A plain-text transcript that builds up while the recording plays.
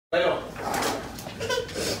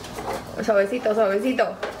Suavecito,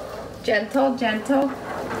 suavecito. Gentle, gentle.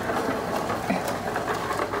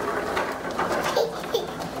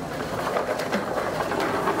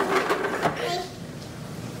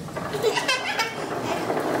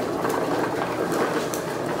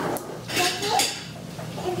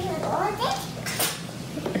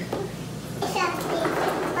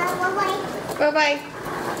 Bye-bye.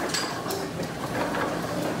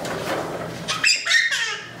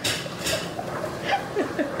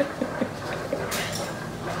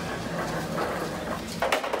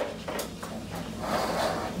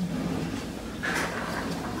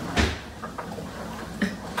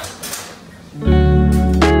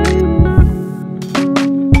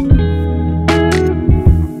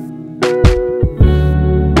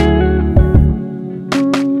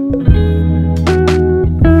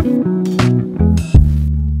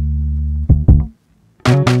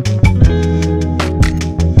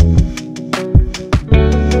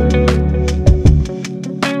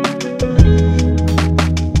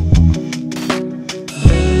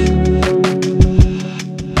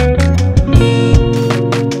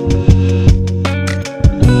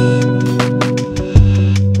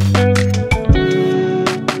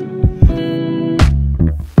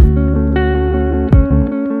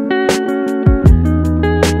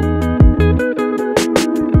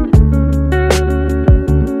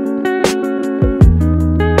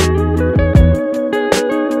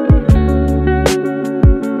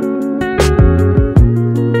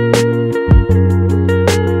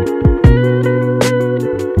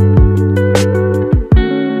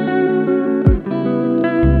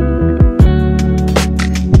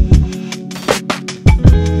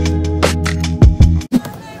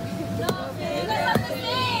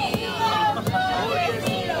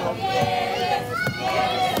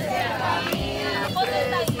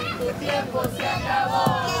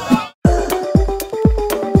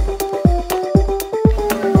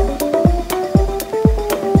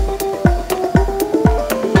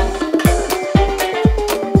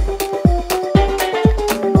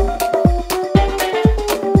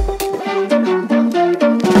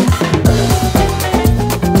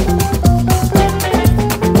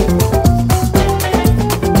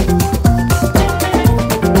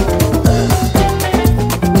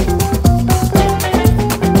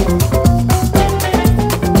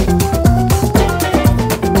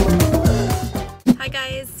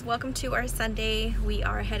 Welcome to our Sunday. We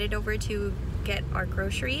are headed over to get our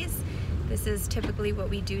groceries. This is typically what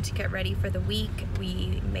we do to get ready for the week.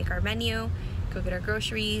 We make our menu, go get our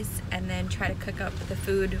groceries, and then try to cook up the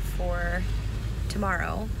food for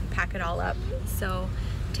tomorrow, pack it all up. So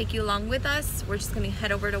take you along with us. We're just gonna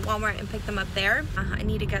head over to Walmart and pick them up there. I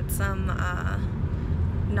need to get some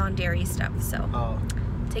non-dairy stuff, so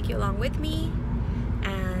take you along with me,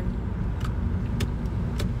 and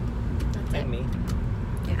that's it. Me.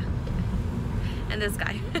 Yeah. And this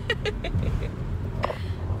guy.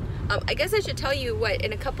 I guess I should tell you what,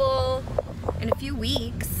 in a few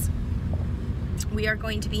weeks, we are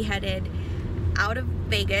going to be headed out of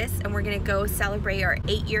Vegas and we're gonna go celebrate our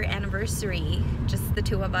 8-year anniversary. Just the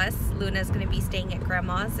two of us. Luna's gonna be staying at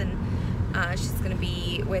grandma's and she's gonna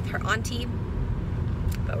be with her auntie.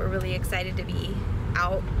 But we're really excited to be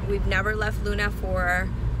out. We've never left Luna for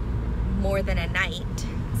more than a night,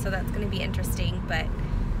 so that's gonna be interesting, but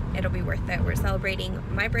it'll be worth it. We're celebrating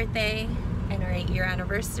my birthday and our 8-year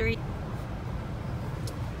anniversary.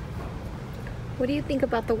 What do you think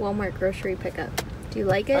about the Walmart grocery pickup? Do you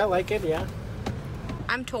like it? I like it, yeah.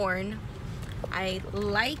 I'm torn. I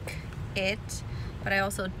like it, but I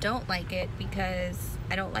also don't like it because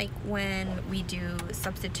I don't like when we do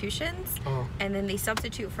substitutions and then they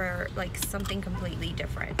substitute for like something completely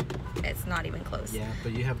different. It's not even close. Yeah,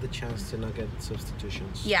 but you have the chance to not get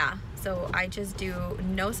substitutions. Yeah, so I just do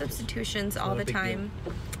no substitutions all the time.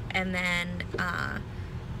 And then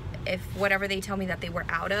if whatever they tell me that they were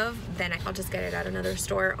out of, then I'll just get it at another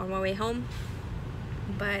store on my way home.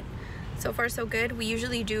 But so far so good. We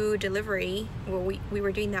usually do delivery. Well, we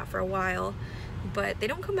were doing that for a while, but they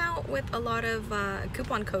don't come out with a lot of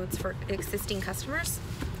coupon codes for existing customers,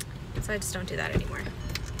 so I just don't do that anymore.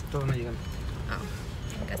 Oh,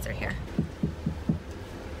 I guess they're here.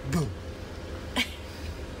 Boom.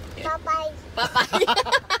 Bye-bye. Bye-bye.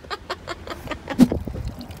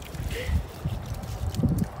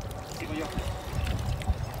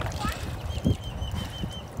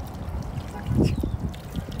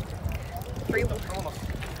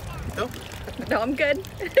 No? No, I'm good.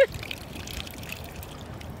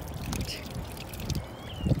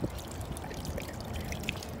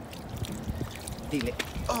 Dile,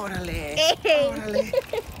 órale, Hey. órale.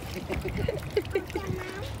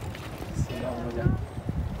 ya.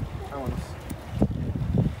 Vámonos.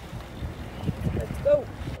 Let's go.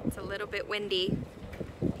 It's a little bit windy.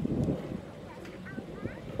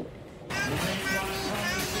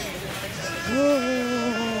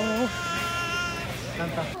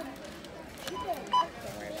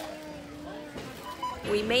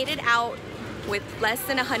 We made it out with less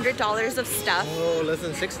than $100 of stuff. Oh, less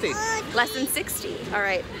than 60. Less than 60. All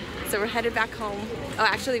right, so we're headed back home. Oh,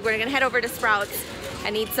 actually, we're gonna head over to Sprouts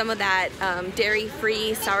and eat some of that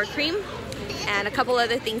dairy-free sour cream and a couple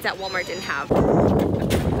other things that Walmart didn't have.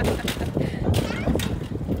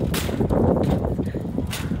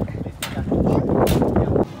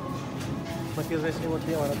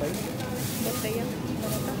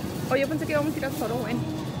 Oh, yo pensé que íbamos a ir a solo una.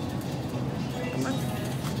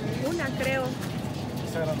 Una, creo.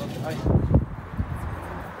 Ay.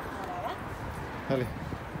 Dale.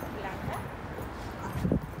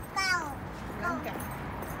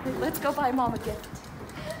 Let's go buy Mom a gift.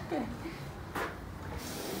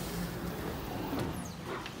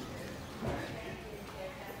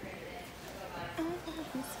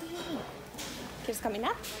 ¿Quieres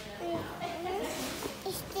caminar?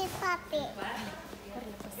 Este papi.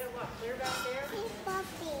 Este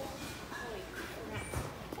papi.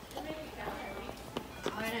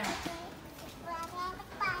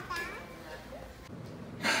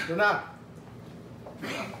 Luna.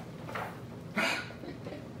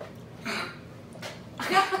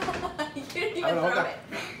 Abre la boca.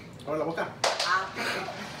 Abre la boca.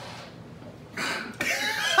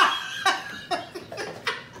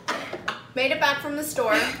 Made it back from the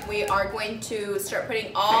store. We are going to start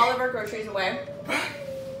putting all of our groceries away.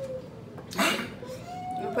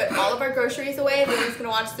 We'll put all of our groceries away. We're just gonna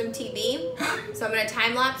watch some TV. So I'm gonna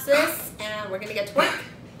time lapse this and we're gonna get to work.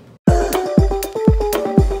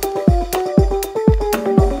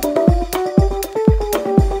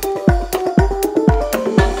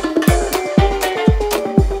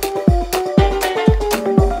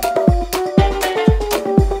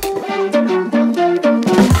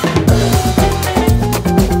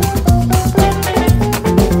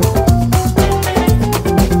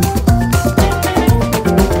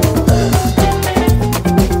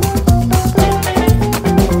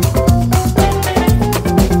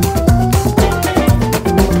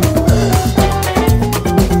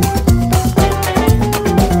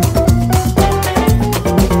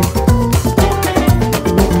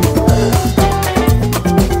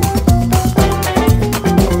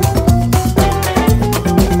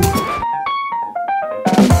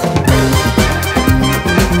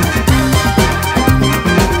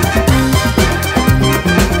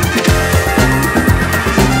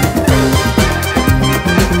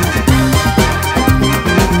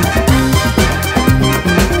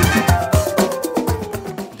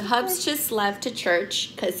 Hubs just left to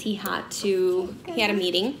church because he had a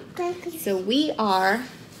meeting. So we are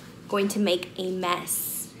going to make a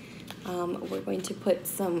mess. We're going to put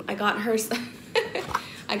some, I got her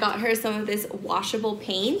some of this washable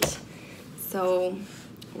paint. So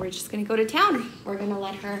we're just gonna go to town. We're gonna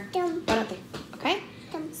let her, okay?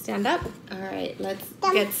 Stand up. All right, let's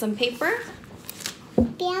get some paper.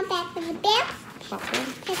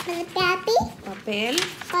 Papel.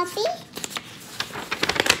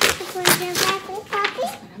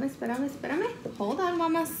 Espérame. Hold on,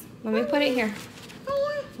 mamas. Let me put it here.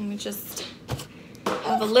 Let me just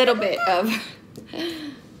have a little bit of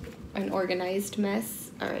an organized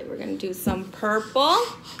mess. All right, we're gonna do some purple.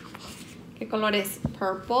 ¿Qué color es?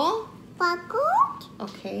 Purple.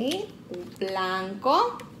 Okay.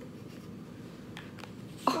 Blanco.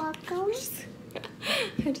 Oh,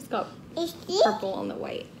 I just got purple on the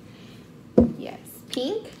white. Yes.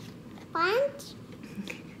 Pink.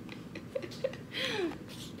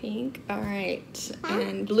 Pink. All right.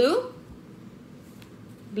 And blue.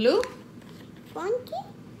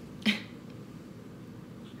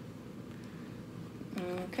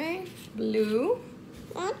 Okay. Blue.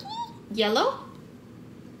 Yellow.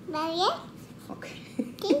 Okay.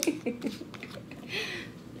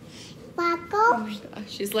 Oh my gosh,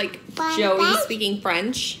 she's like Joey speaking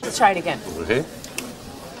French. Let's try it again. Okay.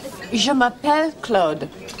 Je m'appelle Claude.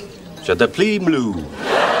 Je t'appelle Blue.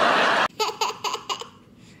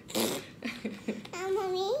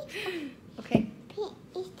 Okay.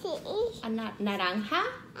 Naranja?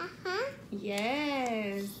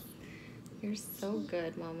 Yes. You're so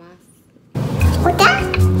good, Mama.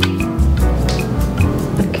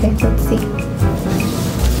 Okay, let's see.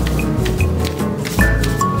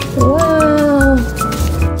 Wow.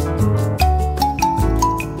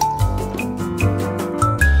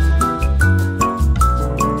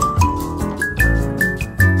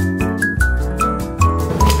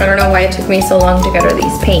 I don't know why it took me so long to get her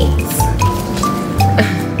these paints.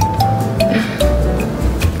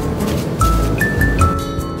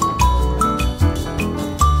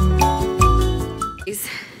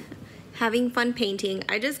 Having fun painting.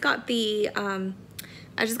 I just got the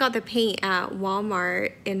paint at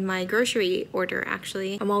Walmart in my grocery order,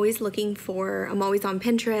 actually. I'm always on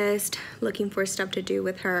Pinterest looking for stuff to do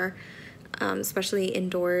with her, especially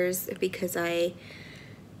indoors, because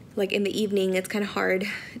like in the evening it's kind of hard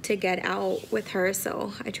to get out with her,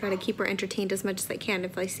 so I try to keep her entertained as much as I can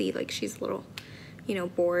if I see like she's a little, you know,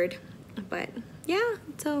 bored. But yeah,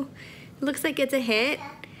 so it looks like it's a hit.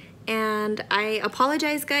 And I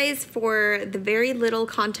apologize, guys, for the very little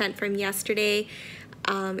content from yesterday.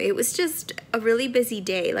 It was just a really busy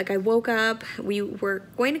day. Like, I woke up, we were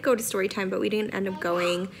going to go to story time, but we didn't end up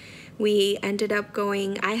going. We ended up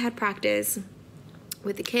going, I had practice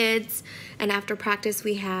with the kids, and after practice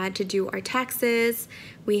we had to do our taxes.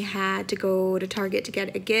 We had to go to Target to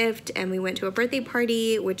get a gift, and we went to a birthday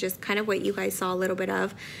party, which is kind of what you guys saw a little bit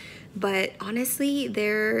of. But honestly,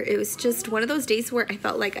 it was just one of those days where I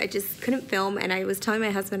felt like I just couldn't film, and I was telling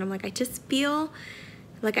my husband, I'm like, I just feel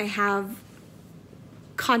like I have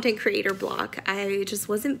content creator block. I just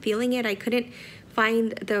wasn't feeling it. I couldn't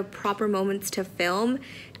find the proper moments to film,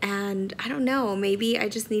 and I don't know, maybe I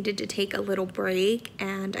just needed to take a little break,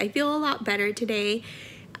 and I feel a lot better today.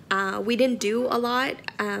 We didn't do a lot.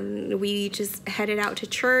 We just headed out to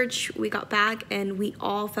church. We got back and we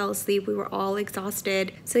all fell asleep. We were all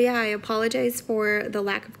exhausted. So yeah, I apologize for the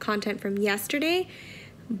lack of content from yesterday,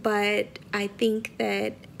 but I think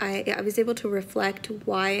that I was able to reflect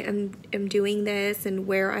why I'm doing this and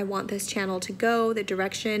where I want this channel to go, the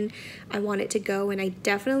direction I want it to go, and I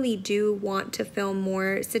definitely do want to film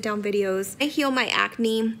more sit-down videos. I heal my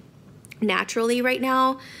acne naturally right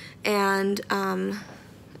now, and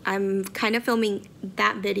I'm kind of filming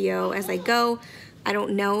that video as I go. I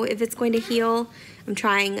don't know if it's going to heal. I'm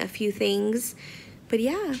trying a few things, but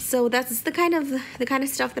yeah, so that's the kind of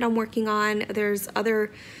stuff that I'm working on. There's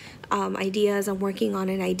other ideas. I'm working on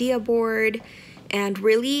an idea board, and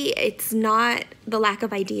really it's not the lack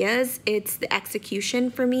of ideas, it's the execution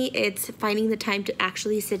for me. It's finding the time to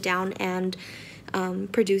actually sit down and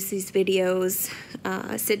produce these videos,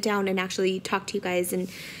 sit down and actually talk to you guys, and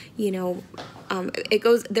you know,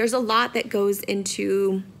 there's a lot that goes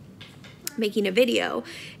into making a video,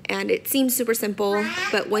 and it seems super simple,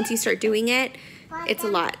 but once you start doing it, it's a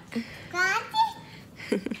lot.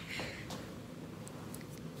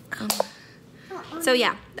 So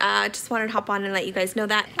yeah, just wanted to hop on and let you guys know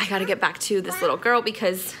that. I gotta get back to this little girl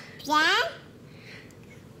because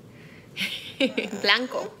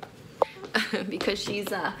Blanco. Because she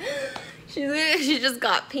just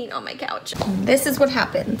got paint on my couch. This is what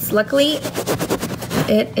happens. Luckily,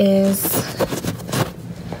 it is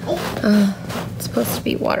it's supposed to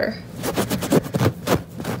be water.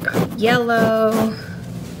 Got yellow.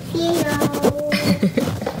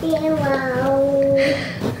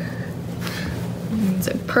 There's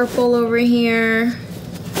a purple over here.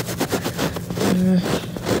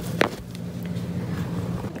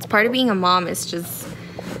 It's part of being a mom is just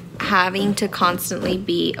having to constantly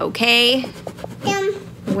be okay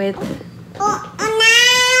with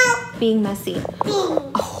being messy.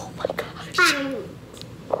 Oh my gosh.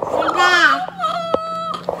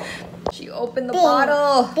 She opened the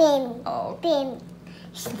bottle. Oh.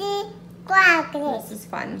 This is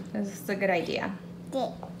fun. This is a good idea.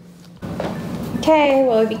 Okay,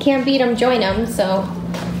 well, if you can't beat them, join them, so.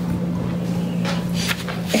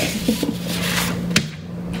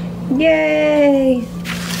 Yay!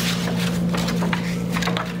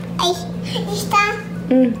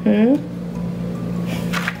 Mm-hmm.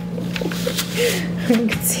 You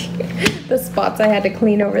can see the spots I had to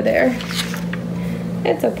clean over there.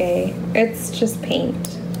 It's okay. It's just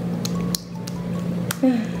paint.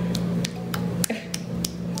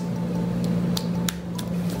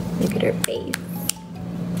 Look at her face.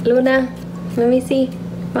 Luna, let me see.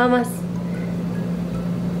 Mamas.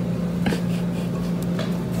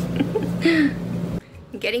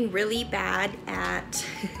 I'm getting really bad at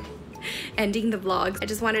ending the vlogs. I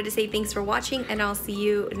just wanted to say thanks for watching, and I'll see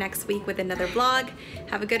you next week with another vlog.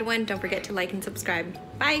 Have a good one. Don't forget to like and subscribe.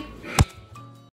 Bye.